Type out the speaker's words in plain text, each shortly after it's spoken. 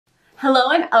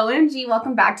Hello and OMG,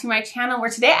 welcome back to my channel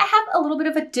where today I have a little bit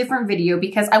of a different video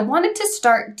because I wanted to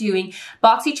start doing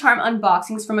Boxycharm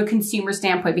unboxings from a consumer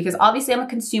standpoint because obviously I'm a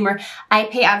consumer. I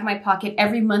pay out of my pocket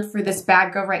every month for this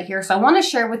bad girl right here. So I want to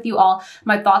share with you all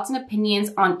my thoughts and opinions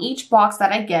on each box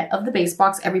that I get of the base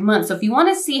box every month. So if you want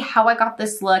to see how I got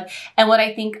this look and what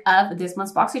I think of this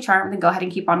month's Boxycharm, then go ahead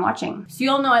and keep on watching. So you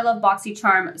all know I love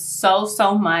Boxycharm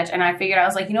so much, and I figured I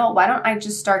was like, you know what, why don't I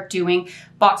just start doing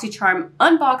Boxycharm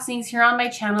unboxings here on my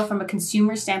channel from a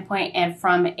consumer standpoint and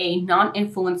from a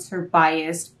non-influencer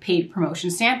biased paid promotion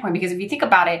standpoint. Because if you think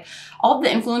about it, all of the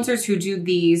influencers who do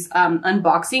these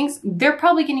unboxings, they're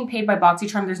probably getting paid by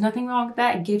Boxycharm. There's nothing wrong with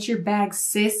that. Get your bag,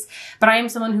 sis. But I am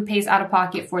someone who pays out of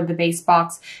pocket for the base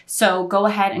box. So go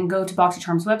ahead and go to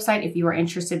Boxycharm's website if you are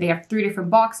interested. They have 3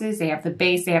 different boxes. They have the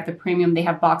base, they have the premium, they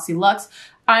have Boxy Luxe.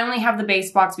 I only have the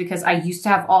base box because I used to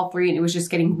have all 3 and it was just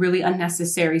getting really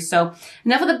unnecessary. So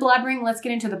enough of the blabbering, let's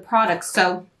get into the products.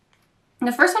 So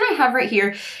the first one I have right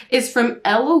here is from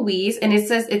Eloise, and it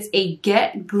says it's a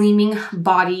Get Gleaming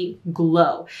Body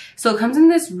Glow. So it comes in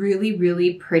this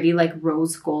really pretty like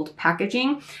rose gold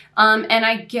packaging. And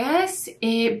I guess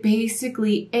it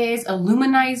basically is a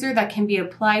luminizer that can be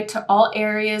applied to all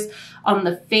areas on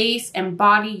the face and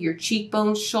body, your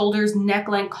cheekbones, shoulders,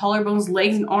 neckline, collarbones,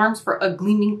 legs, and arms for a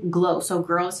gleaming glow. So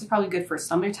girl, this is probably good for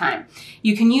summertime.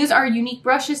 You can use our unique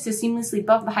brushes to seamlessly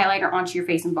buff the highlighter onto your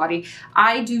face and body.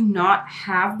 I do not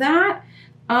have that.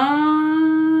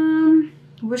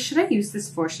 What should I use this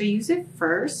for? Should I use it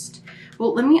first?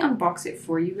 Well, let me unbox it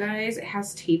for you guys. It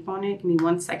has tape on it. Give me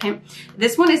 1 second.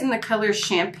 This one is in the color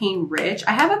Champagne Rich.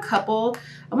 I have a couple,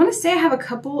 I want to say I have a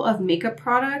couple of makeup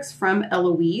products from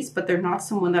Eloise, but they're not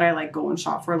someone that I like go and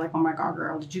shop for. Like, oh my God,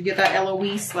 girl, did you get that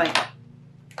Eloise? Like,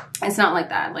 it's not like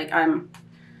that. Like, I'm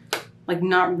like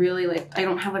not really like, I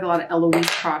don't have like a lot of Eloise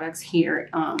products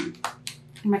here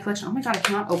in my collection. Oh my God, I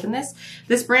cannot open this.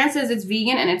 This brand says it's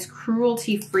vegan and it's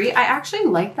cruelty free. I actually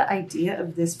like the idea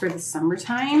of this for the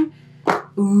summertime.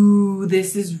 Ooh,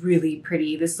 this is really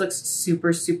pretty. This looks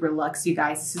super luxe, you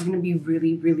guys. This is gonna be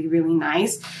really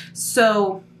nice.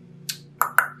 So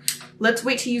let's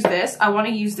wait to use this. I wanna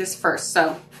use this first.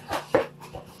 So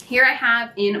here I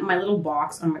have in my little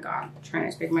box, oh my God, I'm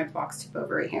trying to make my box tip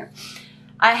over right here.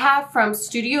 I have from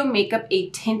Studio Makeup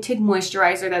a tinted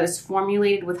moisturizer that is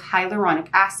formulated with hyaluronic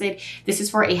acid. This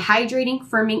is for a hydrating,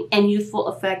 firming, and youthful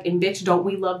effect. And bitch, don't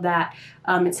we love that.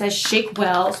 It says shake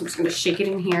well, so I'm just gonna shake it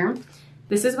in here.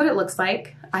 This is what it looks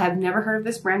like. I have never heard of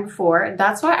this brand before.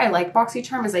 That's why I like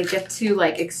Boxycharm, is I get to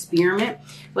like experiment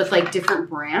with like different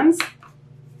brands.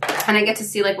 And I get to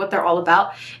see like what they're all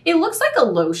about. It looks like a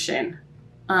lotion.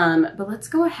 But let's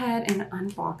go ahead and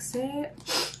unbox it.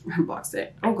 Unbox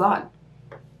it. Oh God.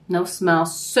 No smell.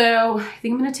 So I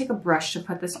think I'm gonna take a brush to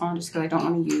put this on just because I don't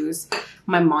want to use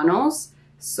my monos.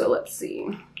 So let's see.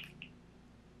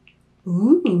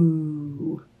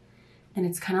 Ooh. And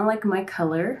it's kind of like my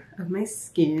color of my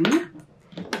skin.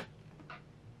 It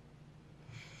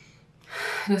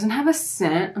doesn't have a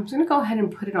scent. I'm just gonna go ahead and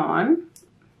put it on.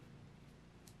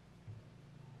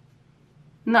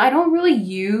 Now, I don't really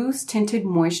use tinted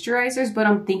moisturizers, but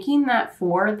I'm thinking that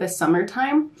for the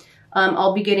summertime,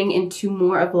 I'll be getting into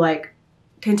more of like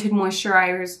tinted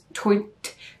moisturizers.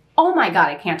 Oh my God,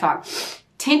 I can't talk.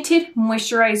 Tinted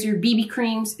moisturizer, BB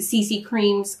creams, CC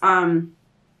creams,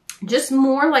 just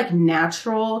more like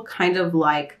natural kind of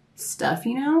like stuff,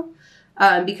 you know?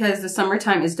 Because the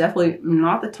summertime is definitely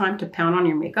not the time to pound on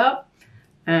your makeup.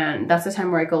 And that's the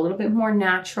time where I go a little bit more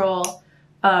natural,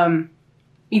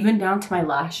 even down to my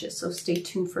lashes. So stay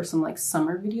tuned for some like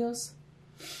summer videos.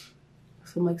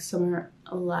 Some like summer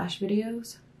lash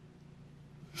videos.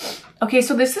 Okay,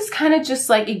 so this is kind of just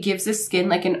like, it gives the skin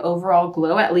like an overall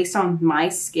glow, at least on my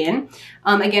skin.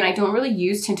 Again, I don't really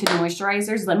use tinted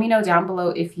moisturizers. Let me know down below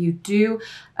if you do.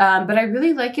 But I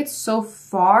really like it so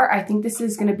far. I think this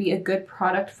is gonna be a good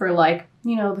product for like,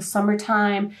 you know, the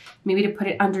summertime, maybe to put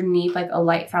it underneath like a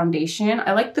light foundation.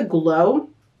 I like the glow.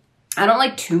 I don't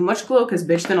like too much glow because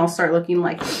bitch, then I'll start looking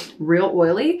like real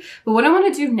oily. But what I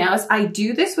want to do now is I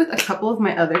do this with a couple of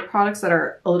my other products that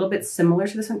are a little bit similar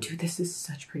to this one. Dude, this is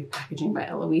such pretty packaging by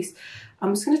Eloise.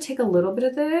 I'm just going to take a little bit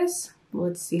of this.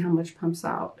 Let's see how much pumps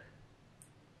out.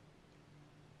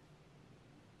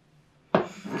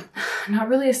 Not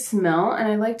really a smell,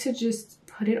 and I like to just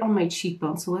put it on my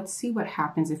cheekbone. So let's see what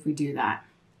happens if we do that.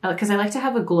 Because I like to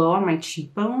have a glow on my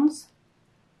cheekbones.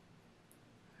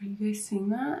 Are you guys seeing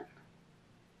that?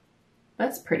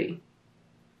 That's pretty.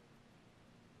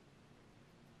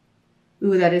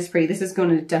 Ooh, that is pretty. This is going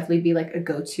to definitely be like a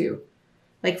go-to,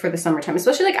 like for the summertime.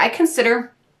 Especially like I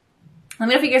consider Let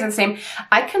me know if you guys are the same.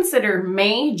 I consider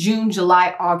May, June,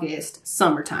 July, August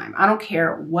summertime. I don't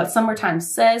care what summertime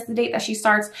says, the date that she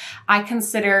starts. I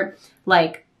consider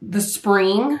like the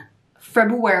spring,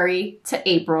 February to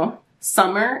April.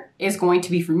 Summer is going to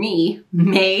be for me,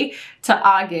 May to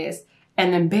August.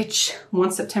 And then bitch,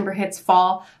 once September hits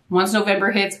fall, once November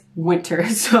hits winter.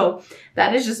 So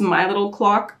that is just my little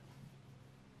clock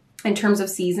in terms of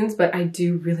seasons, but I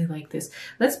do really like this.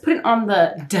 Let's put it on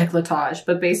the décolletage,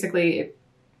 but basically it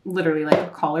literally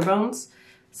like collarbones.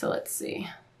 So let's see.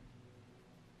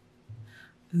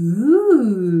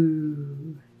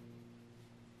 Ooh,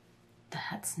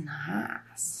 that's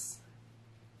nice.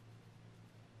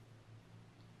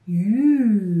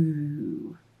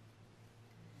 Ooh,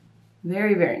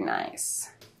 very, very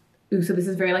nice. Ooh, so this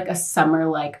is very like a summer,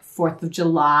 like 4th of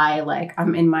July, like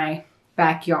I'm in my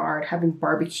backyard having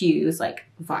barbecues, like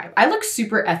vibe. I look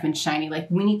super effing shiny. Like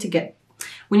we need to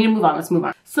move on. Let's move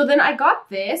on. So then I got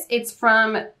this. It's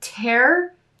from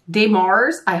Terre de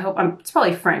Mars. It's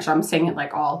probably French. I'm saying it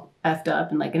like all effed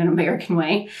up and like in an American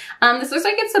way. This looks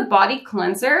like it's a body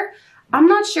cleanser. I'm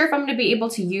not sure if I'm going to be able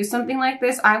to use something like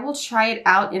this. I will try it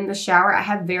out in the shower. I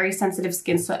have very sensitive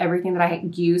skin, so everything that I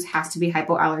use has to be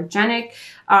hypoallergenic.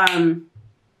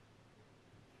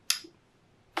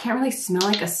 Can't really smell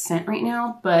like a scent right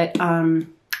now, but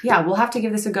yeah, we'll have to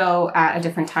give this a go at a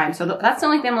different time. So that's the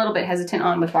only thing I'm a little bit hesitant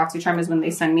on with Boxycharm is when they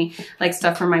send me like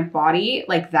stuff for my body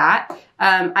like that.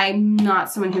 I'm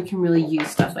not someone who can really use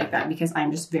stuff like that because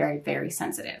I'm just very, very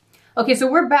sensitive. Okay,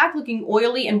 so we're back looking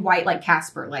oily and white like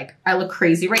Casper. Like I look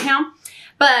crazy right now.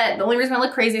 But the only reason I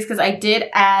look crazy is because I did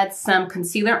add some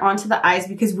concealer onto the eyes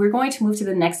because we're going to move to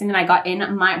the next thing that I got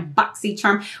in my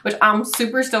Boxycharm, which I'm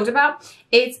super stoked about.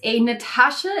 It's a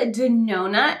Natasha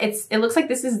Denona. It looks like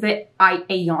this is the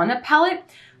Ayana palette.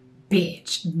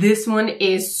 Bitch, this one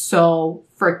is so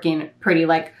freaking pretty.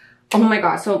 Like, oh my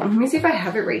God. So let me see if I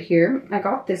have it right here. I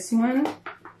got this one.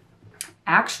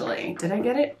 Actually, did I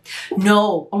get it?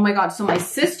 No. Oh my God. So my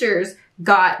sisters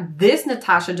got this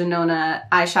Natasha Denona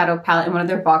eyeshadow palette in one of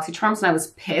their Boxycharms and I was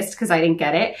pissed because I didn't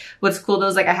get it. What's cool though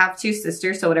is like I have two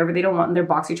sisters, so whatever they don't want in their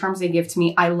Boxycharms, they give to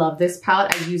me. I love this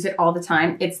palette. I use it all the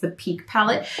time. It's the Peak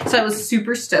palette. So I was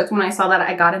super stoked when I saw that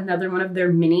I got another one of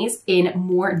their minis in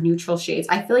more neutral shades.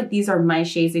 I feel like these are my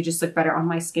shades. They just look better on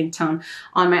my skin tone,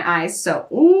 on my eyes. So,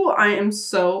 ooh, I am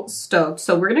so stoked.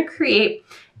 So we're going to create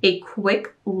a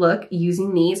quick look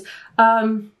using these.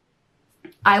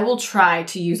 I will try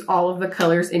to use all of the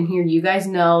colors in here. You guys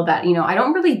know that, you know, I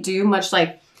don't really do much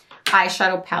like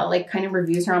eyeshadow palette, like kind of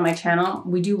reviews here on my channel.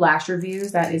 We do lash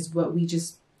reviews. That is what we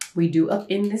do up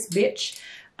in this bitch.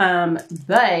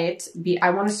 But I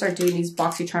want to start doing these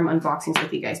Boxycharm unboxings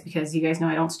with you guys because you guys know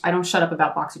I don't shut up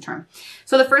about Boxycharm.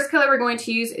 So the first color we're going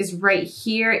to use is right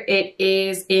here. It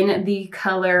is in the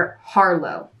color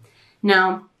Harlow.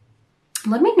 Now,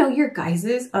 let me know your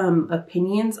guys'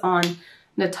 opinions on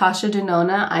Natasha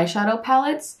Denona eyeshadow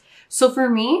palettes. So for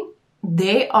me,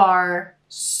 they are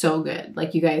so good.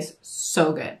 Like you guys,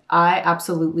 so good. I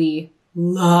absolutely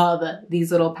love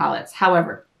these little palettes.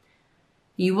 However,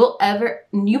 you will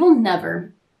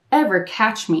never, ever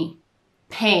catch me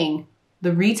paying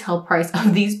the retail price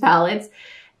of these palettes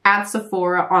at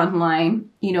Sephora, online,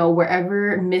 you know,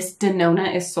 wherever Miss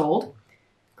Denona is sold.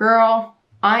 Girl,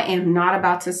 I am not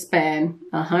about to spend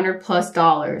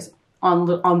 $100+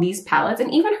 on these palettes.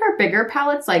 And even her bigger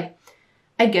palettes, like,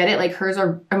 I get it. Like hers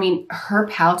are, I mean, her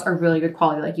palettes are really good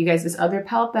quality. Like you guys, this other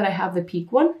palette that I have, the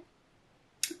Peak one,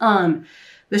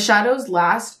 the shadows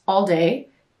last all day.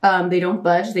 They don't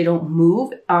budge, they don't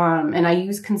move. And I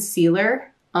use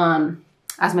concealer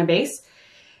as my base.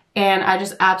 And I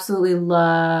just absolutely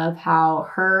love how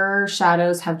her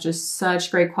shadows have just such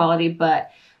great quality.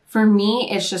 But for me,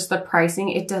 it's just the pricing.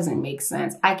 It doesn't make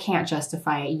sense. I can't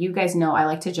justify it. You guys know I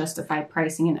like to justify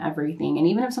pricing and everything. And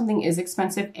even if something is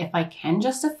expensive, if I can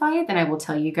justify it, then I will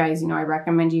tell you guys, you know, I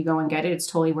recommend you go and get it. It's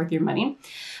totally worth your money.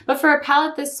 But for a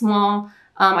palette this small,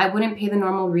 I wouldn't pay the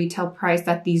normal retail price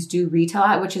that these do retail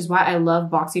at, which is why I love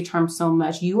Boxycharm so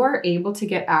much. You are able to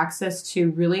get access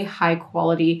to really high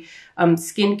quality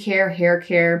skincare, hair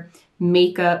care,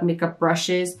 makeup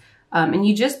brushes, and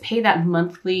you just pay that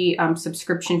monthly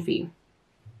subscription fee.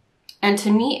 And to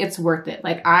me, it's worth it.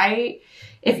 Like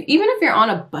even if you're on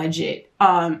a budget,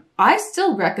 I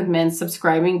still recommend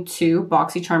subscribing to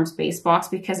Boxycharm's base box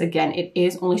because again, it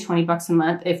is only 20 bucks a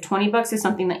month. If 20 bucks is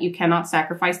something that you cannot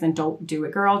sacrifice, then don't do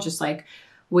it, girl. Just like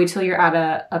wait till you're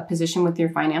at a position with your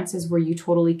finances where you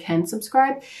totally can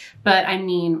subscribe. But I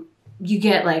mean, you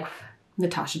get like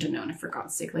Natasha Denona, for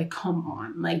God's sake, like come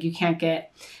on, like you can't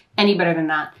get any better than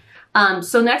that.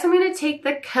 So next I'm going to take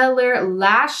the color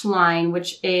Lash Line,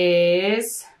 which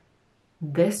is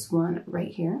this one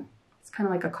right here. It's kind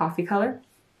of like a coffee color.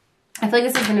 I feel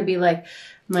like this is going to be like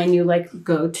my new like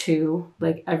go-to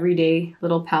like everyday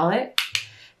little palette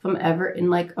if I'm ever in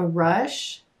like a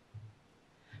rush.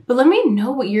 But let me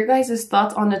know what your guys'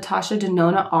 thoughts on Natasha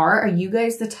Denona are. Are you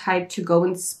guys the type to go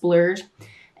and splurge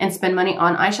and spend money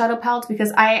on eyeshadow palettes?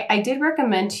 Because I did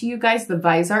recommend to you guys the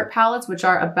Visart palettes, which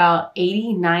are about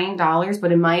 $89.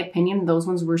 But in my opinion, those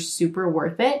ones were super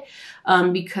worth it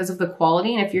because of the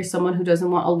quality. And if you're someone who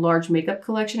doesn't want a large makeup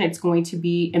collection, it's going to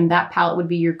be, and that palette would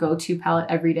be your go-to palette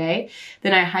every day,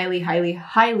 then I highly, highly,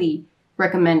 highly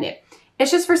recommend it. It's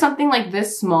just for something like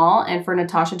this small, and for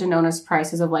Natasha Denona's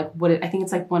prices of like, I think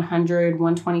it's like 100,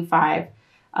 125.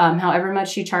 However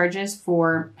much she charges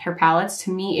for her palettes,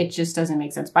 to me, it just doesn't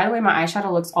make sense. By the way, my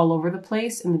eyeshadow looks all over the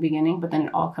place in the beginning, but then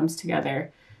it all comes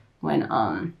together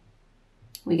when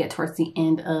we get towards the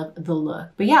end of the look.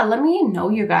 But yeah, let me know,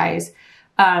 you guys,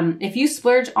 if you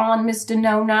splurge on Miss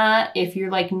Denona, if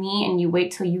you're like me and you wait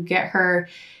till you get her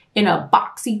in a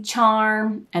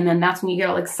Boxycharm, and then that's when you get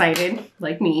all excited,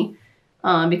 like me,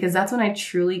 because that's when I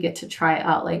truly get to try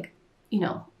out, like, you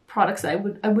know, products that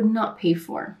I would not pay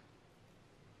for.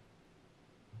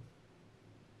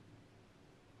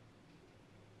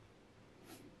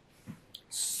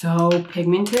 So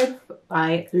pigmented.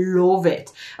 I love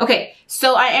it. Okay,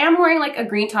 so I am wearing like a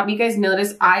green top. You guys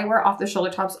notice I wear off the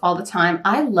shoulder tops all the time.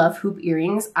 I love hoop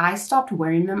earrings. I stopped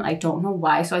wearing them. I don't know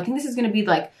why. So I think this is going to be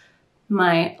like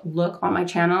my look on my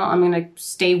channel. I'm going to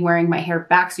stay wearing my hair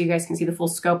back so you guys can see the full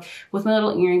scope with my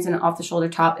little earrings and an off the shoulder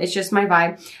top. It's just my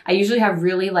vibe. I usually have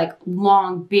really like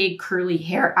long, big, curly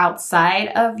hair outside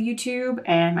of YouTube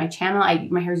and my channel.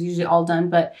 My hair is usually all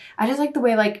done, but I just like the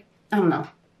way, like, I don't know.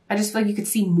 I just feel like you could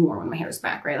see more when my hair is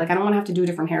back, right? Like, I don't want to have to do a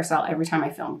different hairstyle every time I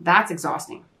film. That's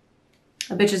exhausting.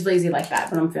 A bitch is lazy like that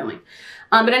when I'm filming.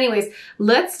 But anyways,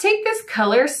 let's take this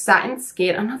color Satin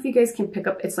Skate. I don't know if you guys can pick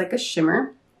up. It's like a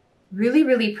shimmer. Really,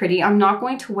 really pretty. I'm not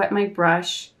going to wet my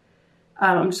brush.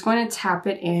 I'm just going to tap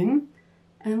it in.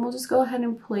 And we'll just go ahead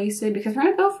and place it because we're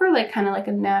going to go for like kind of like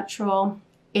a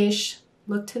natural-ish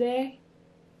look today.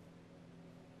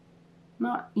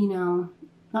 Not, you know,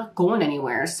 not going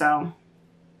anywhere, so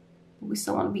we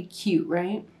still want to be cute,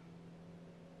 right?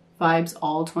 Vibes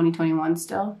all 2021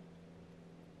 still.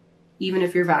 Even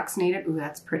if you're vaccinated. Ooh,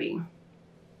 that's pretty.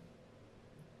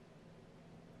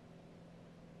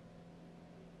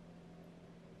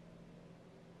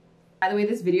 By the way,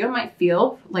 this video might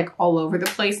feel like all over the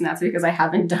place, and that's because I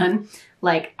haven't done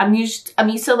like, I'm used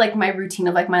to like my routine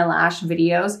of like my lash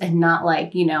videos and not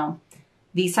like, you know,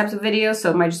 these types of videos. So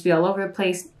it might just be all over the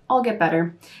place. I'll get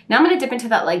better. Now I'm going to dip into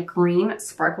that like green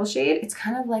sparkle shade. It's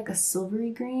kind of like a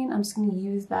silvery green. I'm just going to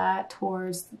use that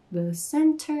towards the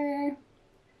center.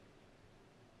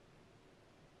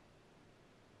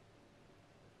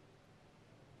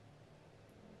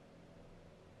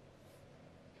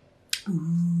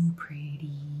 Ooh, pretty.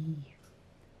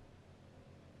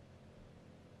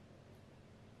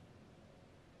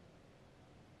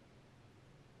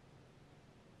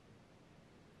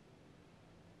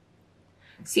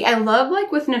 See, I love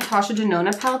like with Natasha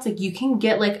Denona palettes, like you can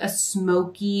get like a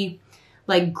smoky,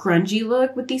 like grungy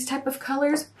look with these type of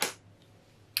colors.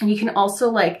 And you can also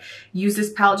like use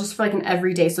this palette just for like an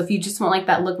everyday. So if you just want like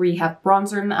that look where you have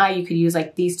bronzer in the eye, you could use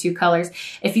like these two colors.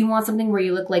 If you want something where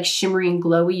you look like shimmery and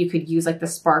glowy, you could use like the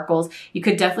sparkles. You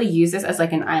could definitely use this as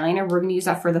like an eyeliner. We're gonna use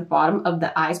that for the bottom of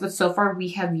the eyes. But so far we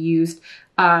have used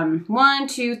 1,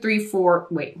 2, 3, 4,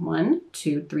 wait, 1,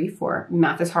 2, 3, 4.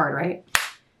 Math is hard, right?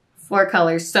 4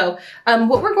 colors. So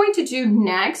what we're going to do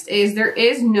next is there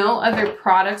is no other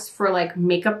products for like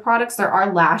makeup products. There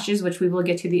are lashes, which we will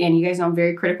get to the end. You guys know I'm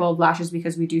very critical of lashes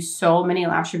because we do so many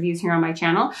lash reviews here on my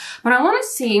channel. But I want to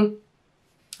see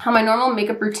how my normal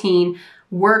makeup routine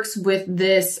works with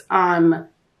this, what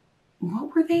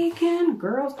were they again?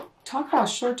 Girls, talk about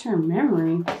short-term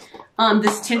memory.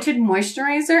 This tinted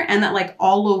moisturizer and that like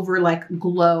all over like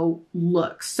glow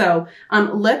look. So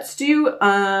let's do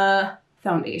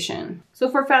foundation.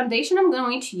 So for foundation, I'm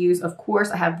going to use, of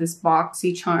course, I have this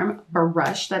Boxycharm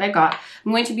brush that I got.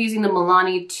 I'm going to be using the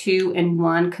Milani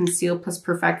 2-in-1 Conceal Plus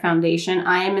Perfect Foundation.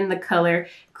 I am in the color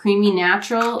Creamy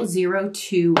Natural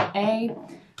 02A.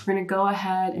 We're gonna go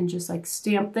ahead and just like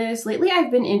stamp this. Lately,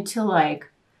 I've been into like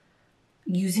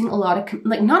using a lot of,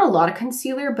 like not a lot of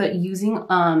concealer, but using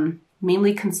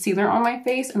mainly concealer on my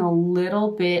face and a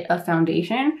little bit of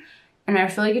foundation. And I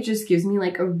feel like it just gives me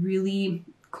like a really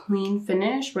clean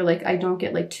finish where like I don't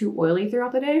get like too oily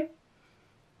throughout the day.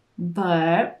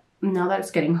 But now that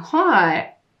it's getting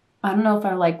hot, I don't know if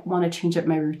I like want to change up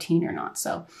my routine or not.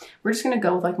 So we're just going to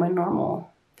go with like my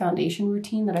normal foundation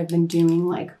routine that I've been doing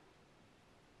like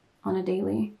on a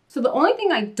daily. So the only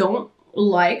thing I don't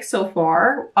like so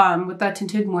far with that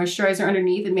tinted moisturizer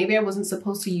underneath, and maybe I wasn't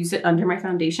supposed to use it under my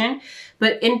foundation,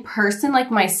 but in person,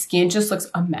 like my skin just looks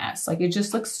a mess. Like it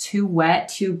just looks too wet,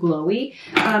 too glowy.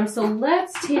 So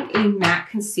let's take a matte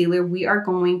concealer. We are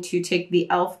going to take the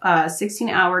e.l.f.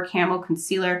 16-hour Camo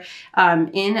Concealer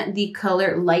in the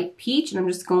color Light Peach, and I'm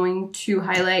just going to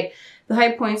highlight the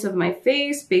high points of my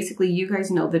face. Basically, you guys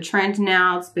know the trend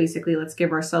now. It's basically, let's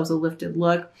give ourselves a lifted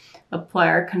look. Apply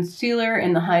our concealer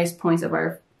in the highest points of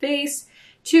our face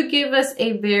to give us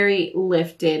a very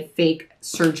lifted fake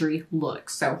surgery look.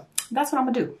 So that's what I'm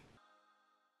gonna do.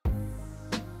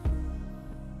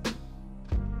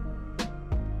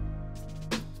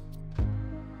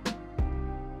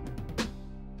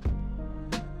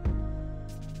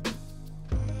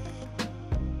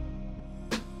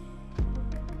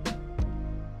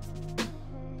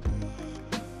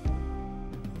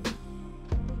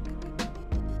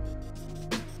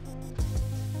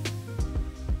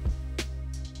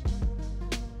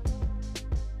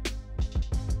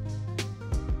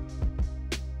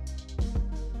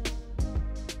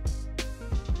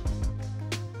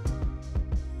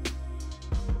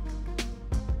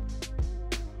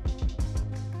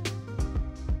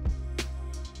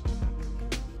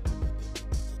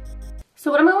 So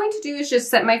what I'm going to do is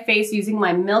just set my face using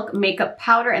my Milk Makeup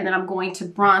Powder, and then I'm going to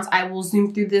bronze. I will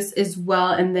zoom through this as well,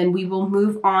 and then we will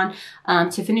move on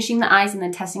to finishing the eyes and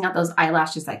then testing out those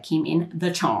eyelashes that came in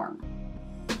the charm.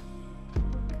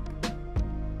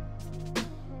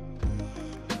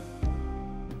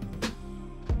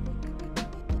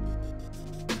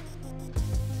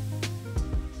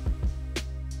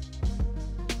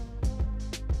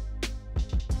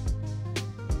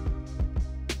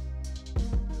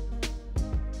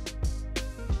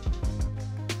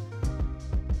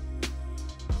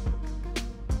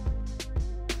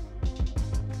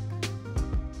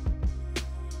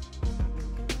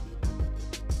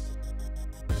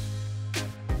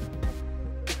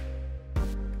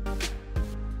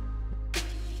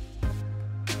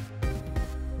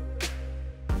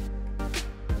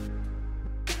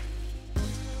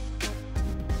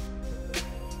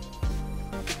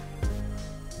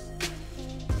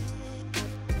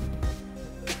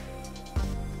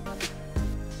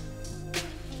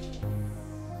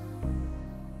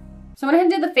 So when I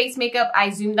did the face makeup, I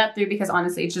zoomed that through because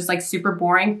honestly, it's just like super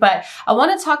boring. But I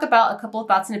want to talk about a couple of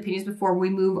thoughts and opinions before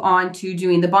we move on to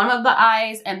doing the bottom of the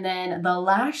eyes and then the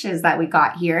lashes that we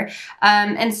got here.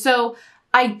 And so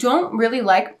I don't really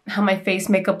like how my face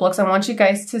makeup looks. I want you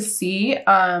guys to see,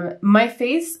 my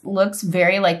face looks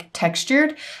very like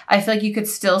textured. I feel like you could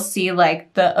still see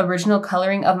like the original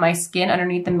coloring of my skin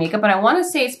underneath the makeup. And I want to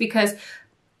say it's because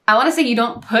you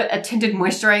don't put a tinted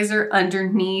moisturizer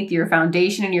underneath your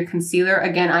foundation and your concealer.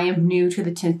 Again, I am new to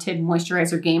the tinted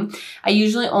moisturizer game. I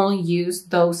usually only use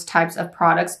those types of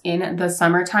products in the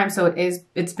summertime. So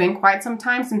it's been quite some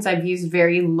time since I've used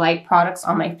very light products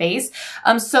on my face.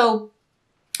 So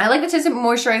I like the tinted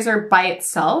moisturizer by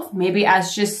itself, maybe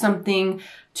as just something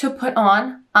to put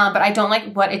on. But I don't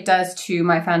like what it does to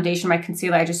my foundation, my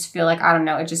concealer. I just feel like, I don't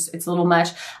know, it's a little much.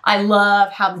 I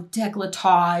love how the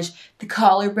décolletage, the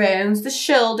collarbones, the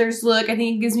shoulders look. I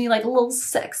think it gives me like a little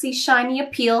sexy, shiny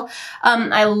appeal.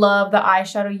 I love the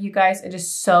eyeshadow, you guys. It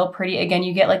is so pretty. Again,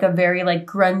 you get like a very like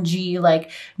grungy,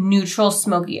 like neutral,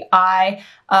 smoky eye.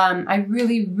 I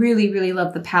really, really, really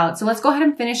love the palette. So let's go ahead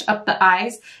and finish up the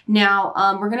eyes.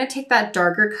 Now, we're gonna take that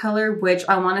darker color, which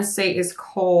I wanna say is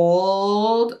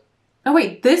called, oh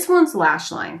wait, this one's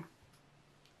Lash Line.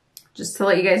 Just to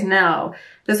let you guys know.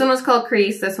 This one was called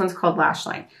Crease, this one's called Lash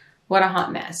Line. What a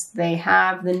hot mess. They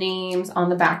have the names on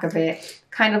the back of it,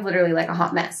 kind of literally like a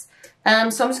hot mess. So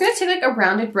I'm just gonna take like a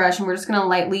rounded brush and we're just gonna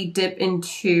lightly dip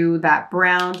into that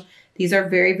brown. These are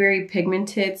very, very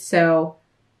pigmented, so,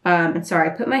 and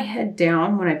sorry, I put my head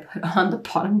down when I put on the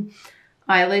bottom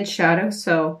eyelid shadow,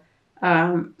 so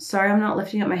sorry I'm not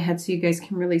lifting up my head so you guys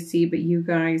can really see, but you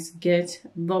guys get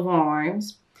the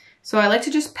vibes. So I like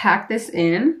to just pack this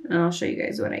in, and I'll show you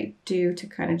guys what I do to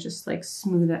kind of just like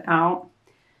smooth it out.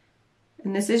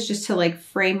 And this is just to like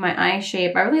frame my eye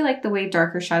shape. I really like the way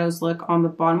darker shadows look on the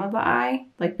bottom of the eye,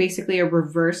 like basically a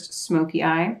reversed smoky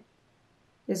eye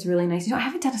is really nice. You know, I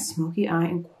haven't done a smoky eye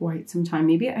in quite some time.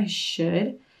 Maybe I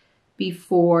should,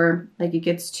 before like it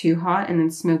gets too hot and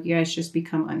then smoky eyes just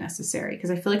become unnecessary,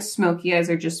 because I feel like smoky eyes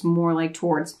are just more like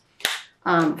towards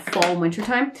fall, winter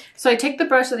time. So I take the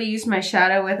brush that I used my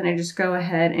shadow with and I just go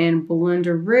ahead and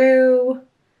blenderoo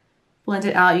blend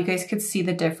it out. You guys could see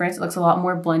the difference. It looks a lot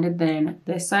more blended than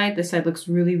this side. This side looks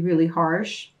really, really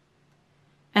harsh.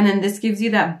 And then this gives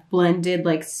you that blended,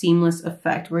 like seamless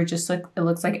effect where it just like, it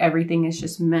looks like everything is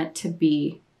just meant to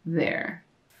be there.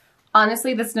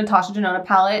 Honestly, this Natasha Denona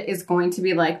palette is going to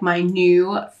be like my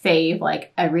new fave,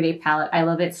 like everyday palette. I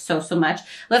love it so, so much.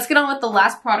 Let's get on with the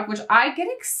last product, which I get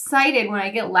excited when I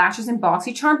get lashes in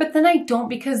Boxycharm, but then I don't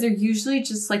because they're usually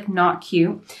just like not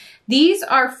cute. These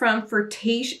are from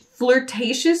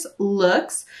Flirtatious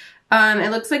Looks.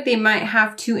 It looks like they might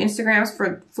have 2 Instagrams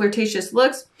for Flirtatious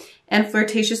Looks and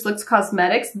Flirtatious Looks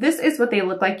Cosmetics. This is what they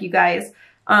look like, you guys.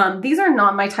 These are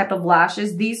not my type of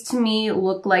lashes. These to me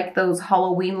look like those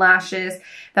Halloween lashes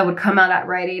that would come out at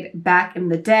Rite Aid back in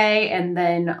the day. And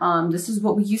then this is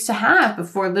what we used to have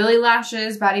before Lily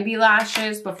lashes, Batty B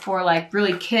lashes, before like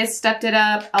really Kiss stepped it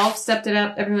up, Elf stepped it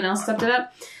up, everyone else stepped it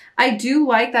up. I do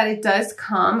like that it does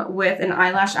come with an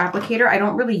eyelash applicator. I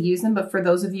don't really use them, but for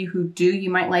those of you who do,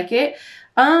 you might like it.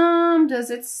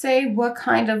 Does it say what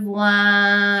kind of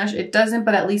lash? It doesn't,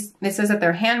 but at least it says that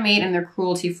they're handmade and they're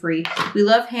cruelty-free. We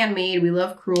love handmade, we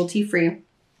love cruelty-free.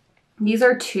 These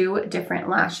are 2 different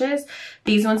lashes.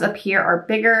 These ones up here are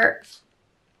bigger.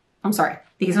 I'm sorry.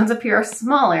 These ones up here are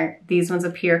smaller. These ones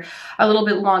up here are a little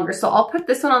bit longer. So I'll put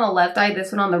this one on the left eye,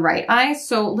 this one on the right eye.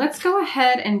 So let's go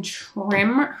ahead and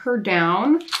trim her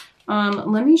down.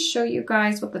 Let me show you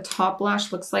guys what the top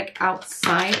lash looks like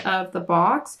outside of the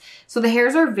box. So the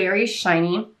hairs are very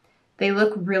shiny. They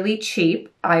look really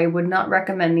cheap. I would not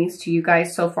recommend these to you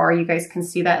guys so far. You guys can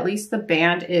see that at least the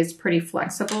band is pretty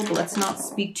flexible, but let's not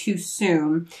speak too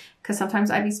soon because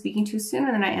sometimes I be speaking too soon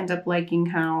and then I end up liking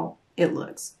how it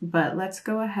looks. But let's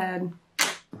go ahead,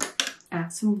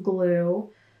 add some glue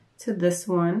to this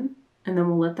one. And then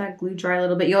we'll let that glue dry a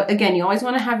little bit. Again, you always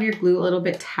want to have your glue a little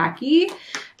bit tacky.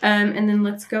 And then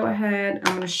let's go ahead.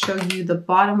 I'm going to show you the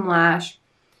bottom lash,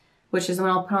 which is the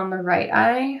one I'll put on the right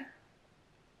eye.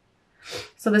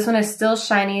 So this one is still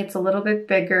shiny. It's a little bit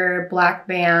bigger, black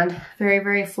band, very,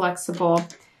 very flexible.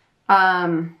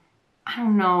 I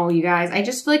don't know, you guys. I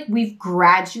just feel like we've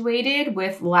graduated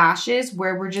with lashes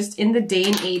where we're just in the day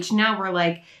and age now where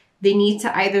like, they need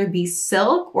to either be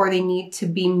silk or they need to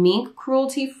be mink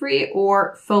cruelty-free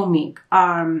or faux mink.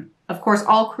 Of course,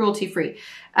 all cruelty-free.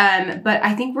 But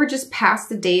I think we're just past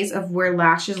the days of where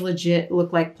lashes legit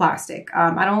look like plastic.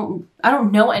 I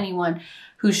don't know anyone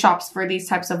who shops for these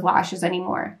types of lashes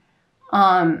anymore.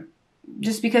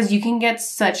 Just because you can get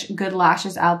such good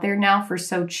lashes out there now for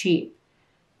so cheap.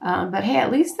 But hey,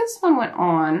 at least this one went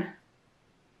on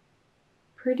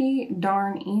pretty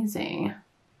darn easy.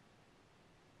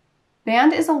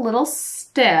 Band is a little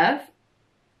stiff.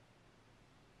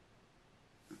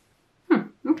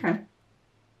 Okay.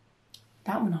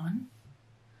 That one on.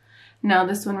 Now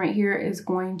this one right here is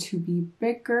going to be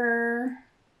bigger.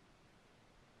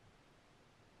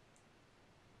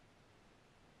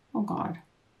 Oh God.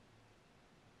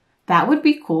 That would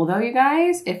be cool though, you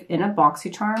guys, if in a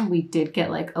Boxycharm we did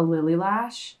get like a Lily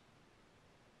lash.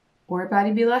 Or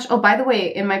Batty B lash. Oh, by the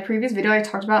way, in my previous video, I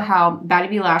talked about how Batty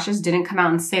B lashes didn't come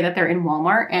out and say that they're in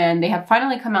Walmart, and they have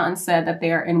finally come out and said that they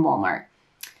are in Walmart.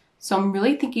 So I'm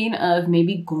really thinking of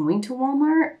maybe going to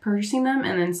Walmart, purchasing them,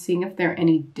 and then seeing if they're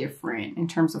any different in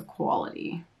terms of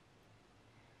quality.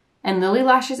 And Lily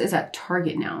Lashes is at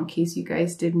Target now, in case you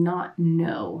guys did not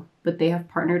know, but they have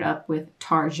partnered up with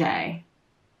Target.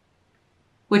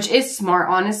 Which is smart,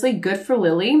 honestly. Good for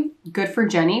Lily, good for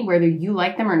Jenny, whether you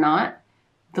like them or not.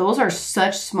 Those are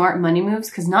such smart money moves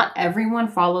because not everyone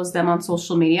follows them on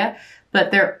social media,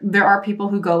 but there are people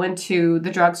who go into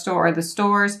the drugstore or the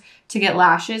stores to get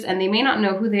lashes and they may not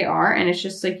know who they are. And it's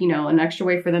just like, you know, an extra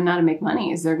way for them now to make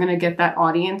money is they're going to get that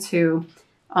audience who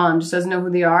just doesn't know who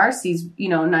they are, sees, you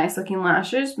know, nice looking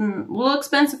lashes, a little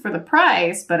expensive for the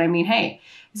price, but I mean, hey,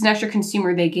 it's an extra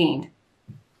consumer they gained.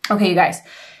 Okay, you guys.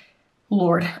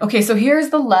 Lord. Okay, so here's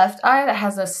the left eye that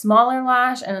has a smaller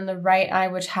lash and then the right eye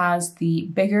which has the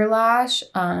bigger lash.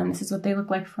 This is what they look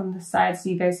like from the side so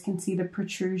you guys can see the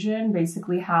protrusion,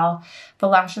 basically how the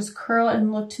lashes curl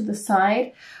and look to the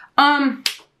side. You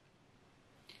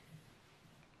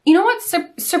know what?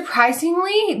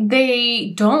 Surprisingly, they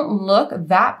don't look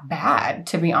that bad,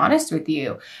 to be honest with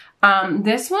you.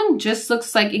 This one just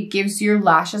looks like it gives your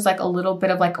lashes like a little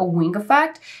bit of like a wing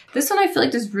effect. This one I feel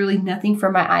like does really nothing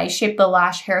for my eye shape. The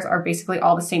lash hairs are basically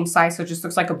all the same size, so it just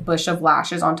looks like a bush of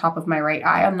lashes on top of my right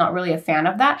eye. I'm not really a fan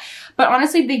of that. But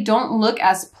honestly, they don't look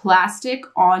as plastic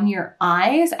on your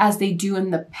eyes as they do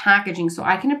in the packaging, so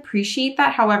I can appreciate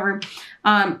that. However,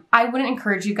 I wouldn't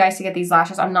encourage you guys to get these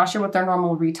lashes. I'm not sure what their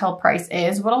normal retail price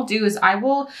is. What I'll do is I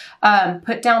will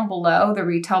put down below the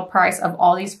retail price of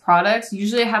all these products.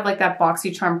 Usually I have like like that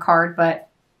Boxycharm card, but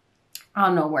I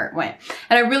don't know where it went.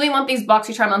 And I really want these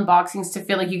Boxycharm unboxings to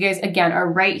feel like you guys, again, are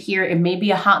right here. It may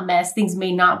be a hot mess. Things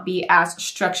may not be as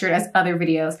structured as other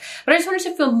videos, but I just wanted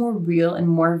to feel more real and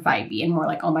more vibey and more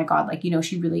like, oh my God, like, you know,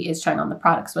 she really is trying on the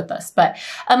products with us. But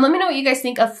let me know what you guys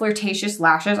think of flirtatious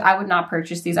lashes. I would not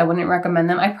purchase these. I wouldn't recommend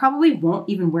them. I probably won't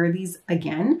even wear these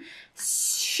again.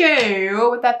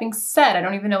 So with that being said, I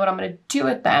don't even know what I'm going to do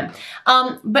with them.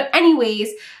 But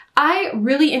anyways, I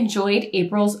really enjoyed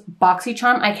April's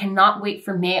Boxycharm. I cannot wait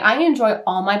for May. I enjoy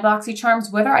all my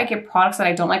Boxycharms, whether I get products that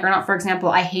I don't like or not. For example,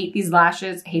 I hate these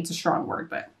lashes. Hate's a strong word,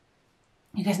 but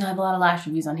you guys know I have a lot of lash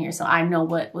reviews on here, so I know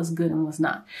what was good and what's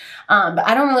not. But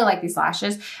I don't really like these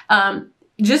lashes.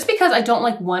 Just because I don't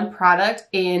like one product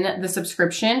in the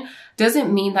subscription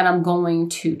doesn't mean that I'm going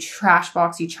to trash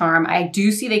Boxycharm. I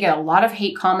do see they get a lot of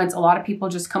hate comments, a lot of people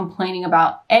just complaining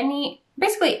about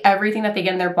basically everything that they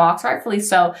get in their box, rightfully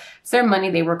so. It's their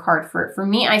money, they work hard for it. For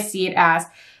me, I see it as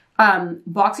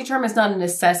Boxycharm is not a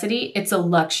necessity, it's a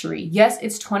luxury. Yes,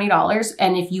 it's $20,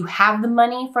 and if you have the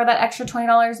money for that extra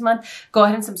 $20 a month, go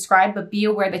ahead and subscribe, but be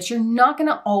aware that you're not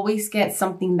gonna always get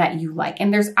something that you like,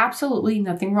 and there's absolutely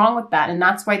nothing wrong with that, and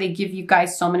that's why they give you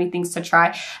guys so many things to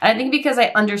try. And I think because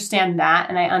I understand that,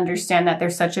 and I understand that they're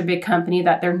such a big company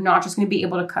that they're not just gonna be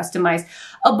able to customize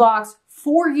a box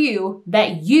for you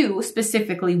that you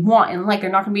specifically want and like,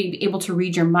 they're not going to be able to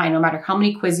read your mind no matter how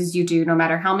many quizzes you do, no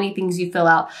matter how many things you fill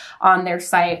out on their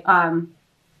site.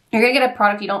 You're going to get a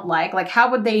product you don't like. Like,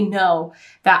 how would they know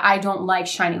that I don't like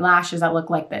shiny lashes that look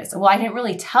like this? Well, I didn't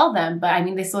really tell them, but I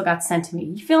mean, they still got sent to me.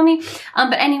 You feel me?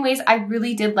 But anyways, I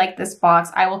really did like this box.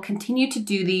 I will continue to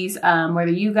do these, whether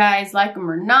you guys like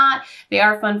them or not. They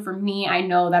are fun for me. I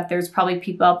know that there's probably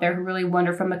people out there who really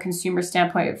wonder from a consumer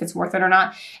standpoint if it's worth it or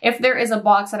not. If there is a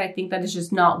box that I think that is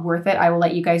just not worth it, I will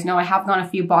let you guys know. I have gone a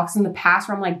few boxes in the past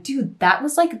where I'm like, dude, that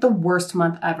was like the worst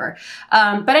month ever.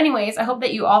 But anyways, I hope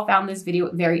that you all found this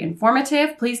video very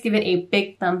informative. Please give it a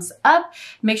big thumbs up.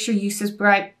 Make sure you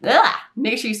subscribe.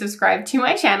 Make sure you subscribe to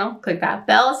my channel. Click that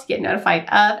bell to get notified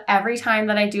of every time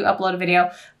that I do upload a video.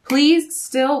 Please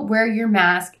still wear your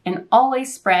mask and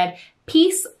always spread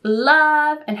peace,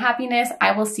 love, and happiness.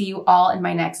 I will see you all in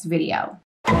my next video.